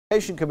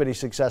The Committee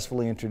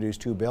successfully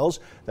introduced two bills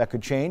that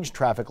could change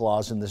traffic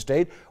laws in the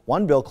state.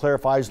 One bill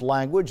clarifies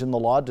language in the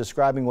law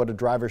describing what a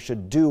driver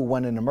should do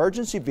when an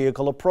emergency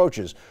vehicle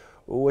approaches,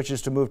 which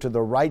is to move to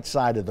the right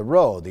side of the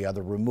road. The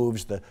other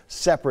removes the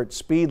separate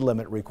speed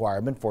limit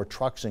requirement for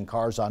trucks and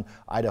cars on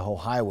Idaho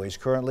highways.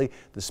 Currently,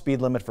 the speed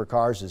limit for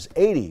cars is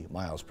 80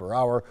 miles per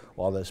hour,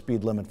 while the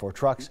speed limit for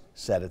trucks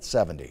set at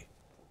 70.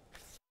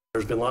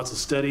 There's been lots of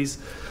studies,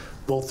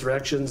 both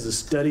directions. The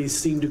studies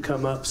seem to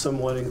come up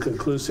somewhat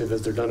inconclusive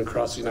as they're done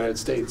across the United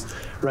States.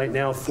 Right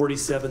now,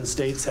 47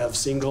 states have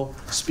single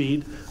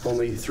speed.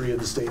 Only 3 of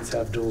the states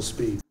have dual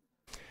speed.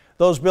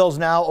 Those bills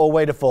now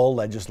await a full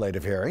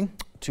legislative hearing.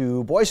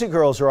 Two boys and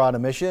girls are on a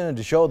mission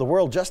to show the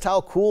world just how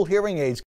cool hearing aids